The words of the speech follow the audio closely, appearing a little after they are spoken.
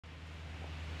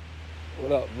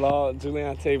What up, vlog?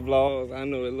 Juliante vlogs. I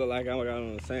know it look like I got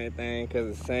on the same thing because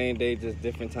it's the same day, just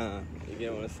different time. You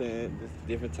get what I'm saying? Just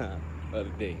different time of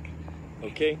the day.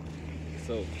 Okay?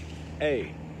 So,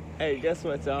 hey, guess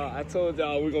what, y'all? I told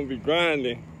y'all we're gonna be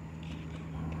grinding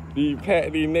these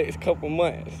next couple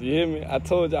months. You hear me? I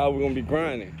told y'all we're gonna be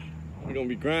grinding. We're gonna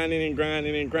be grinding and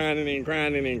grinding and grinding and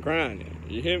grinding and grinding.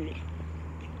 You hear me?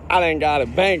 I done got a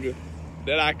banger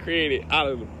that I created out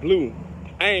of the blue.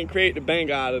 I ain't create the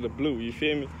banger out of the blue, you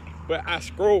feel me? But I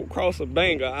scrolled across a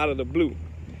banger out of the blue.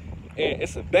 And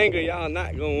it's a banger y'all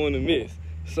not gonna wanna miss.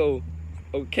 So,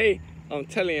 okay, I'm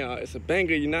telling y'all, it's a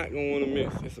banger you're not gonna wanna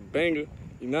miss. It's a banger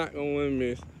you're not gonna wanna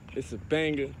miss. It's a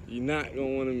banger you're not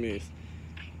gonna wanna miss.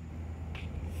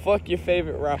 Fuck your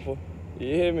favorite rapper,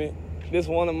 you hear me? This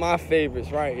one of my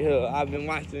favorites right here. I've been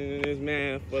watching this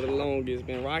man for the longest.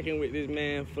 Been rocking with this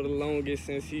man for the longest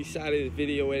since he shot his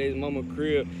video at his mama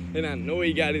crib. And I know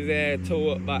he got his ass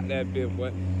tore up about that bitch,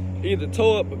 boy. Either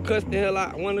tore up or cussed the hell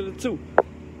out, one of the two.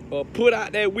 Or put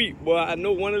out that week, boy. I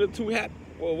know one of the two happened.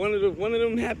 Or one of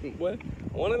them happened, boy.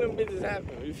 One of them bitches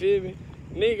happened, you feel me?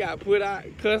 Nigga got put out,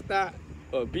 cussed out,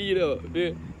 or beat up,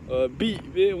 bitch. Or beat,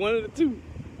 bitch. One of the two.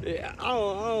 Yeah, I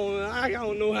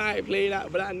don't know how it played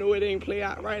out, but I know it ain't play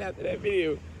out right after that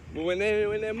video. But when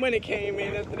that money came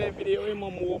in after that video, his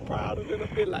mama was proud of it. A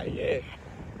bit like, yeah,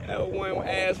 that was one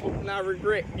ass whooping I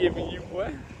regret giving you,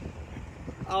 boy.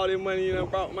 All that money you done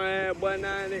brought my ass, boy,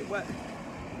 now and what?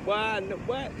 Boy, I know,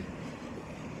 what?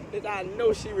 I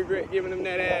know she regret giving him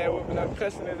that ass whooping up,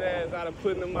 cussing his ass out and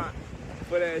putting him out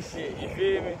for that shit, you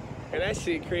feel me? And that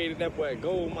shit created that boy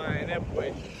gold mine, that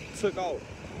boy took off.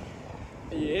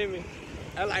 You hear me?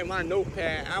 I like my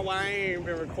notepad. I ain't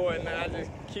been recording that. I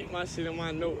just keep my shit in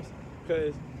my notes.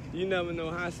 Cause you never know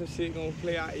how some shit gonna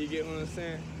play out, you get what I'm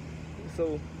saying?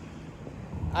 So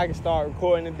I can start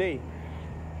recording today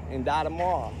and die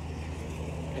tomorrow.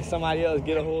 And somebody else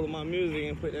get a hold of my music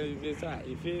and put that bitch out,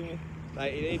 you feel me?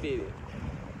 Like they did it.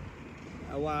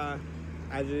 That's why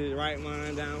I just write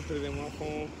mine down, put it in my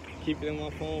phone, keep it in my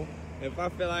phone. If I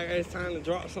feel like it's time to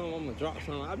drop something, I'm gonna drop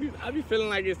something. I be feeling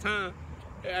like it's time.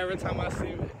 Every time I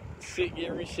see shit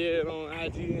get reshared on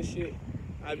IG and shit,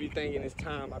 I be thinking it's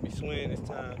time. I be swearing it's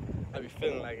time. I be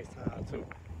feeling like it's time too.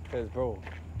 Cause bro,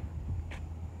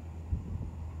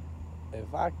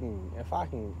 if I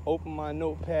can open my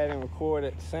notepad and record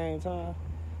at the same time,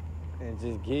 and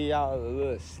just give y'all a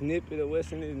little snippet of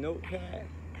what's in this notepad,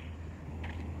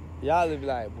 y'all would be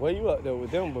like, boy, you up there with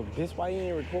them, but bitch, why you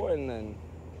ain't recording nothing?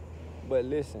 But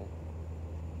listen,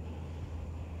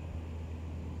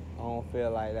 I don't feel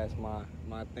like that's my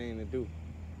thing to do.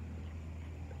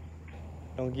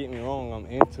 Don't get me wrong, I'm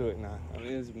into it now. I'm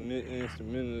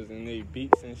instrumentals and they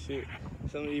beats and shit.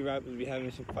 Some of these rappers be having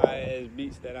some fire-ass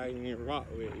beats that I can even rock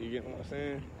with, you get what I'm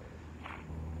saying?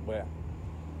 But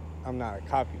I'm not a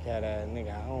copycat ass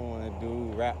nigga. I don't want to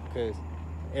do rap because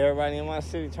everybody in my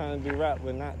city trying to do rap,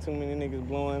 but not too many niggas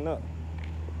blowing up.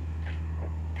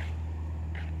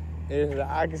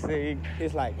 I can say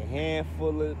it's like a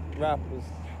handful of rappers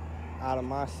out of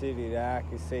my city that I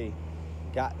can say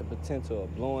got the potential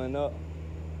of blowing up,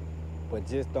 but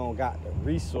just don't got the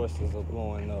resources of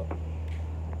blowing up.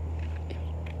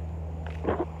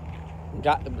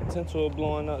 Got the potential of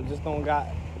blowing up, just don't got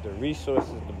the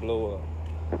resources to blow up.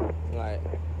 Like,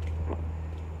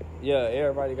 yeah,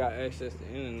 everybody got access to the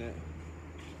internet,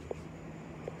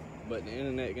 but the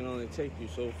internet can only take you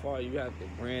so far. You have to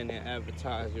brand and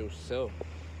advertise yourself.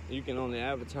 You can only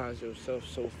advertise yourself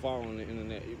so far on the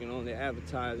internet. You can only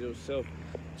advertise yourself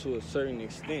to a certain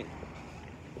extent.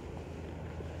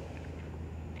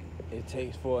 It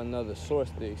takes for another source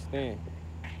to extend.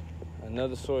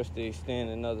 Another source to extend,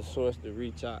 another source to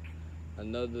reach out,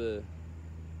 another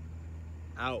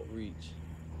outreach,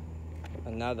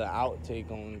 another outtake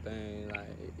on things. Like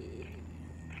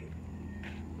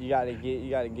you gotta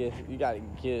get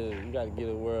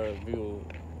a world view,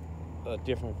 a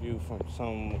different view from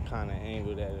some kind of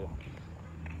angle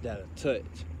that'll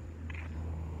touch.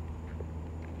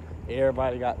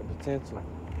 Everybody got the potential.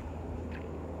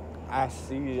 I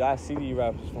see these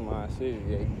rappers from our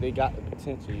city. They got the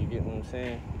potential. You get what I'm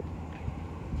saying?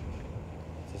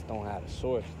 Just don't have a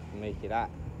source to make it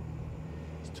out.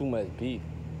 It's too much beef.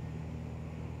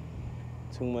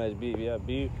 Too much beef. Yeah,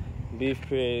 beef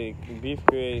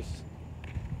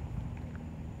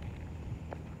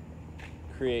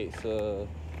creates a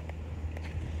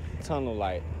tunnel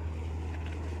light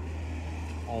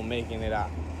on making it out.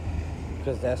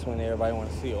 Because that's when everybody want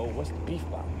to see, oh, what's the beef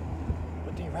about?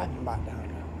 What they rapping about down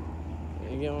there?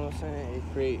 You get what I'm saying? It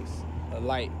creates a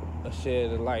light, a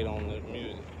shed of light on the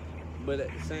music. But at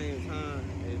the same time,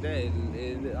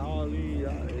 is all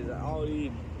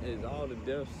the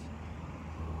deaths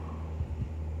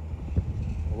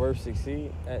worth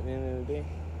succeed at the end of the day?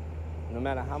 No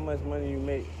matter how much money you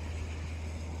make,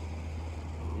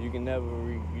 you can never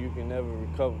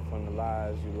recover from the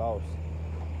lives you lost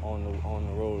on the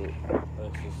road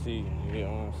of succeeding. You get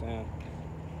what I'm saying?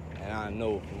 And I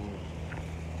know from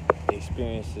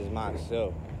experiences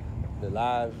myself, the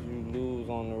lives you lose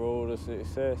on the road of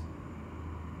success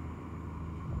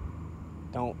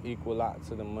don't equal out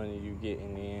to the money you get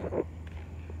in the end.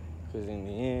 Because in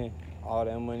the end, all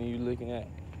that money you looking at,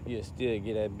 you'll still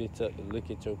get that bitch up to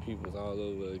look at your peoples all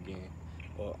over again.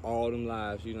 Or all them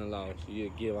lives you done lost, you'll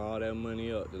give all that money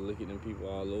up to look at them people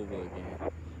all over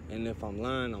again. And if I'm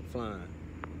lying, I'm flying.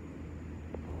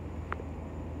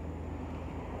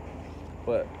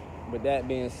 But with that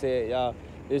being said, y'all,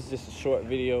 this is just a short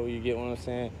video, you get what I'm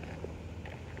saying?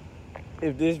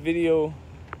 If this video,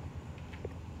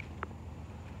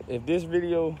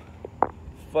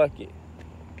 fuck it.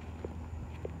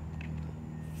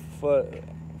 For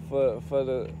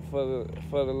the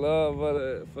love of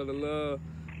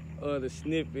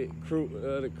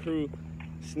the crew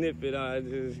snippet I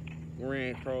just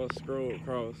scrolled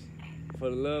across. For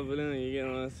the love of them, you get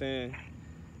what I'm saying?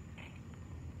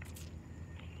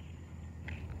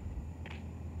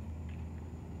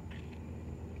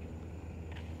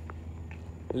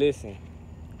 Listen,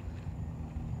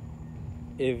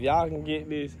 if y'all can get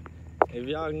this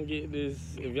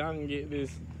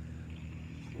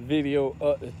video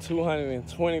up to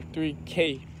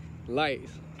 223K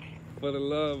likes for the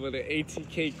love of the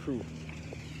ATK crew,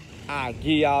 I'll give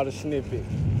y'all the snippet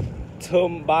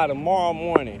by tomorrow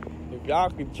morning. If y'all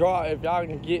can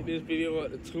get this video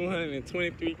up to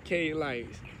 223K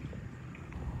likes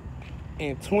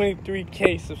and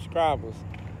 23K subscribers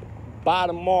by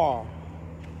tomorrow,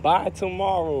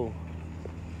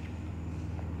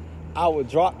 I will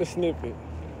drop the snippet.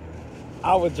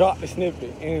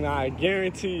 And I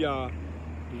guarantee y'all,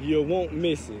 you won't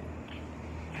miss it.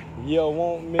 You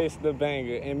won't miss the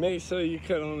banger. And make sure you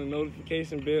cut on the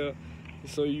notification bell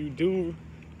so you do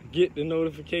get the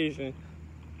notification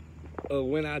of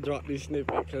when I drop this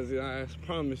snippet. Because I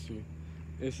promise you,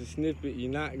 it's a snippet you're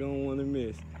not going to want to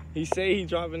miss. He say he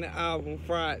dropping the album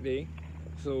Friday.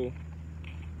 So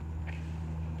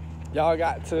y'all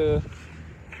got to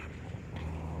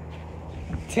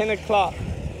 10 o'clock.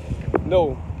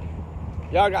 No,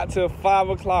 y'all got till 5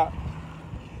 o'clock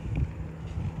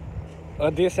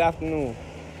of this afternoon.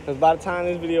 Because by the time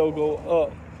this video go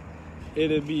up,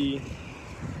 it'll be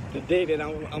the day that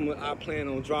I plan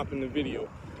on dropping the video.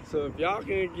 So if y'all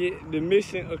can get the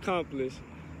mission accomplished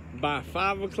by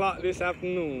 5 o'clock this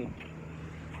afternoon,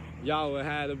 y'all will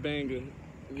have a banger.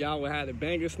 Y'all will have a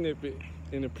banger snippet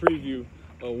in the preview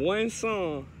of one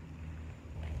song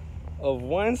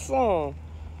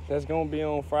that's gonna be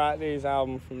on Friday's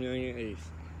album from Yungeen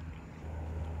Ace.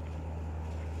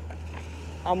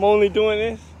 I'm only doing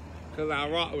this because I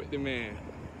rock with the man.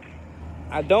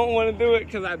 I don't want to do it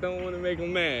because I don't want to make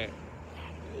him mad.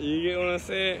 You get what I'm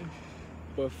saying?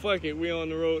 But fuck it, we on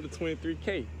the road to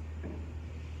 23K.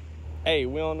 Hey,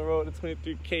 we on the road to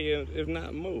 23K, if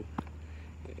not more.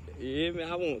 You hear me?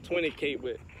 I want 20K,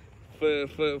 but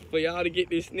for y'all to get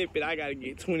this snippet, I gotta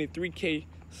get 23K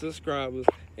subscribers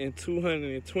and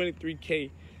 223K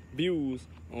views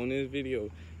on this video.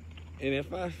 And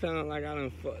if I sound like I done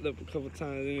fucked up a couple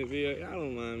times in the video, y'all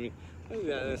don't mind me. I just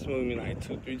gotta smoke me like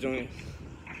 2-3 joints.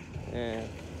 And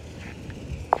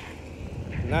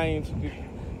not even 2-3.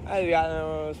 I just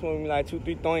gotta smoke me like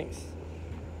 2-3 joints.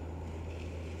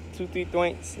 2-3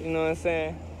 joints, you know what I'm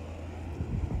saying?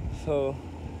 So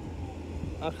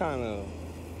I'm kind of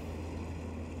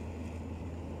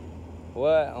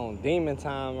on demon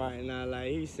time right now, like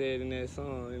he said in that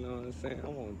song, you know what I'm saying?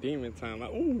 I'm on demon time,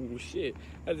 like, ooh, shit.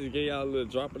 I just gave y'all a little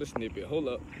drop of the snippet, hold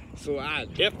up. So I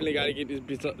definitely gotta get this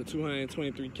bitch up to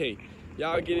 223K.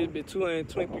 Y'all get this bitch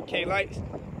 223K likes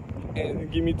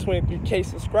and give me 23K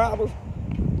subscribers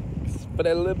for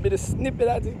that little bit of snippet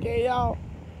I just gave y'all.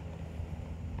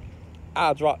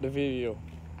 I'll drop the video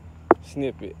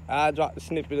snippet. I'll drop the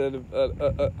snippet of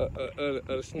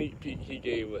the sneak peek he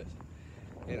gave us.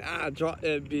 And I'll drop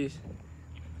that bitch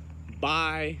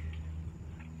by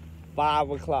 5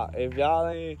 o'clock. If y'all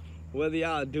ain't, whether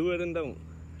y'all do it or don't,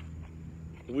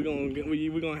 we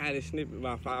gonna have this snippet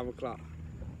by 5 o'clock.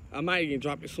 I might even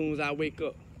drop it as soon as I wake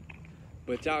up.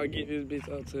 But y'all get this bitch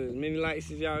up to as many likes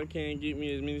as y'all can, get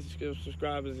me as many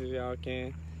subscribers as y'all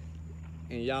can,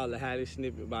 and y'all will have this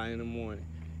snippet by in the morning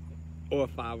or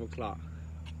 5 o'clock.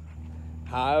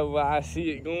 However I see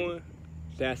it going,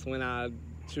 that's when I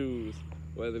choose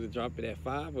whether to drop it at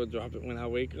 5 or drop it when I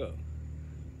wake up.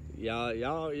 Y'all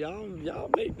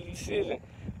make the decision.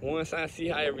 Once I see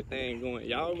how everything going,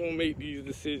 y'all gonna make these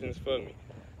decisions for me.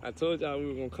 I told y'all we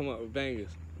were gonna come up with bangers,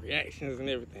 reactions and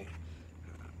everything.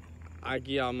 I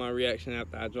give y'all my reaction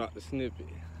after I drop the snippet.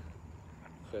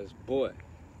 Cause boy,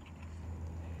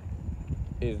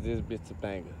 is this bitch a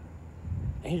banger.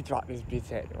 And he dropped this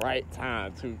bitch at the right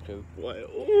time too, cause boy,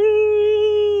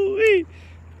 ooh,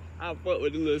 I fuck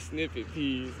with the little snippet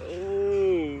piece.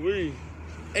 Ooh,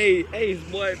 hey,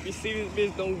 boy, if you see this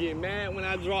bitch, don't get mad when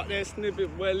I drop that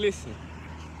snippet, boy, listen.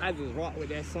 I just rock with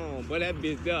that song, boy, that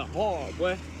bitch there hard,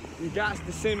 boy. You got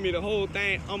to send me the whole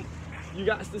thing. You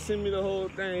got to send me the whole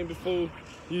thing before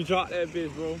you drop that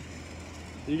bitch, bro.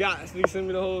 You got to send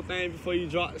me the whole thing before you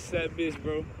drop that bitch,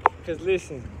 bro. Cause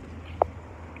listen,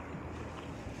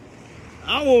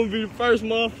 I want to be the first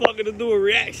motherfucker to do a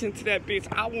reaction to that bitch.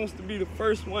 I want to be the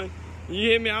first one. You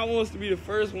hear me? I want to be the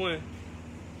first one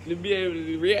to be able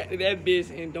to react to that bitch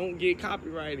and don't get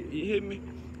copyrighted. You hear me?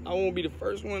 I want to be the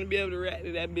first one to be able to react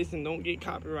to that bitch and don't get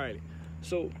copyrighted.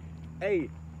 So, hey,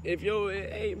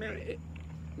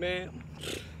 man,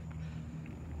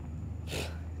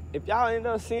 if y'all end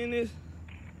up seeing this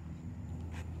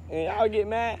and y'all get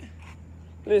mad,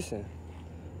 listen,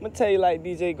 I'm gonna tell you like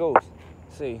DJ Ghost.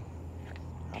 See,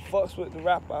 I fucks with the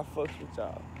rapper, I fucks with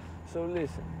y'all. So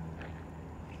listen,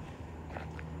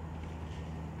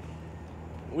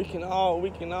 we can all,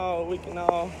 you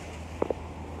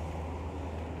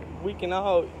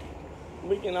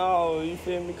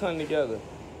feel me, come together.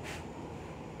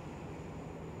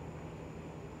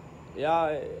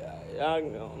 Y'all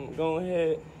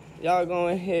go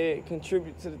ahead,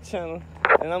 contribute to the channel,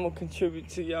 and I'm gonna contribute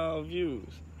to y'all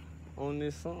views on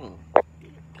this song,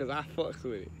 cause I fucks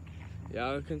with it.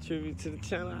 Y'all contribute to the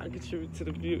channel, I contribute to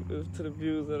the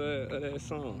views of that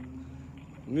song,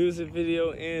 music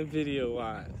video and video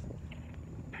wise.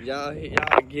 Y'all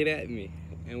get at me,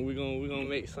 and we gonna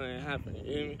make something happen. You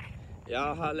hear me?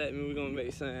 Y'all holler at me, we gonna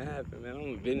make something happen, man.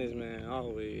 I'm a businessman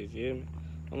always. You hear me?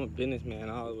 I'm a businessman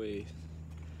always.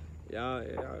 Y'all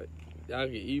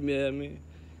can email me.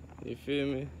 You feel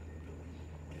me?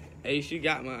 Ace, you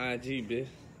got my IG, bitch.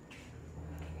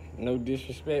 No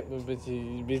disrespect, but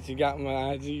bitch, you got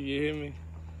my IG. You hear me?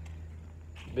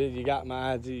 Bitch, you got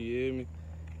my IG. You hear me?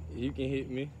 You can hit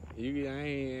me.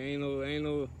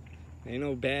 Ain't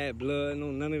no bad blood, no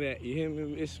none of that. You hear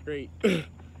me? It's straight.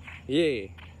 Yeah.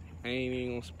 I ain't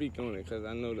even gonna speak on it because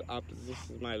I know the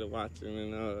opposition might have watching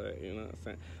and all that, you know what I'm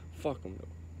saying? Fuck them though.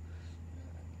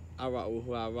 I rock with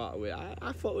who I rock with.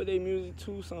 I fuck with their music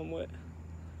too somewhat.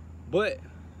 But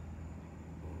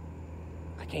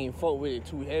I can't fuck with it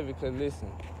too heavy because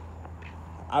listen,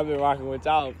 I've been rocking with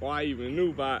y'all before I even knew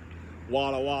about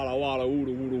walla walla walla woo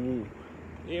da woo da woo.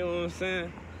 You know what I'm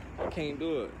saying? I can't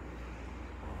do it.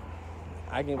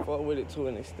 I can fuck with it to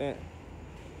an extent.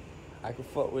 You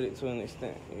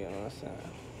know what I'm saying?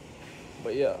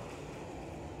 But yeah,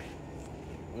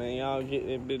 man, y'all get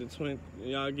that bit of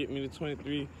y'all get me to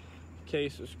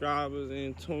 23K subscribers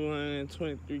and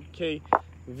 223K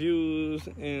views,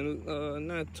 and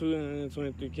not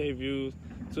 223K views,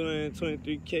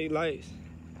 223K likes.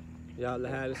 Y'all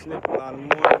had a snippet by the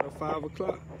morning at 5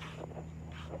 o'clock.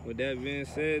 With that being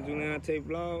said, Yungeen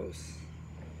vlogs,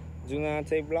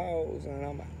 and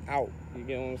I'm out. You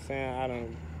get what I'm saying? I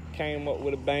done came up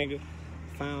with a banger,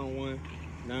 found one.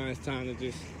 Now it's time to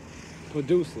just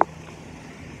produce it.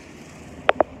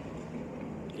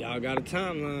 Y'all got a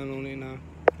timeline on it now.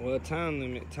 Well, time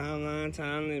limit.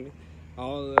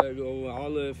 All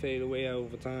of it fade away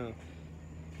over time.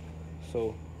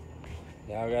 So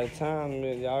y'all got a time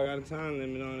limit. Y'all got a time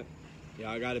limit on it.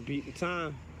 Y'all got to beat the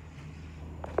time.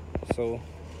 So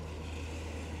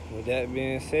with that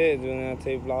being said,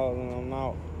 Yungeen vlogs, and I'm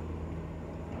out.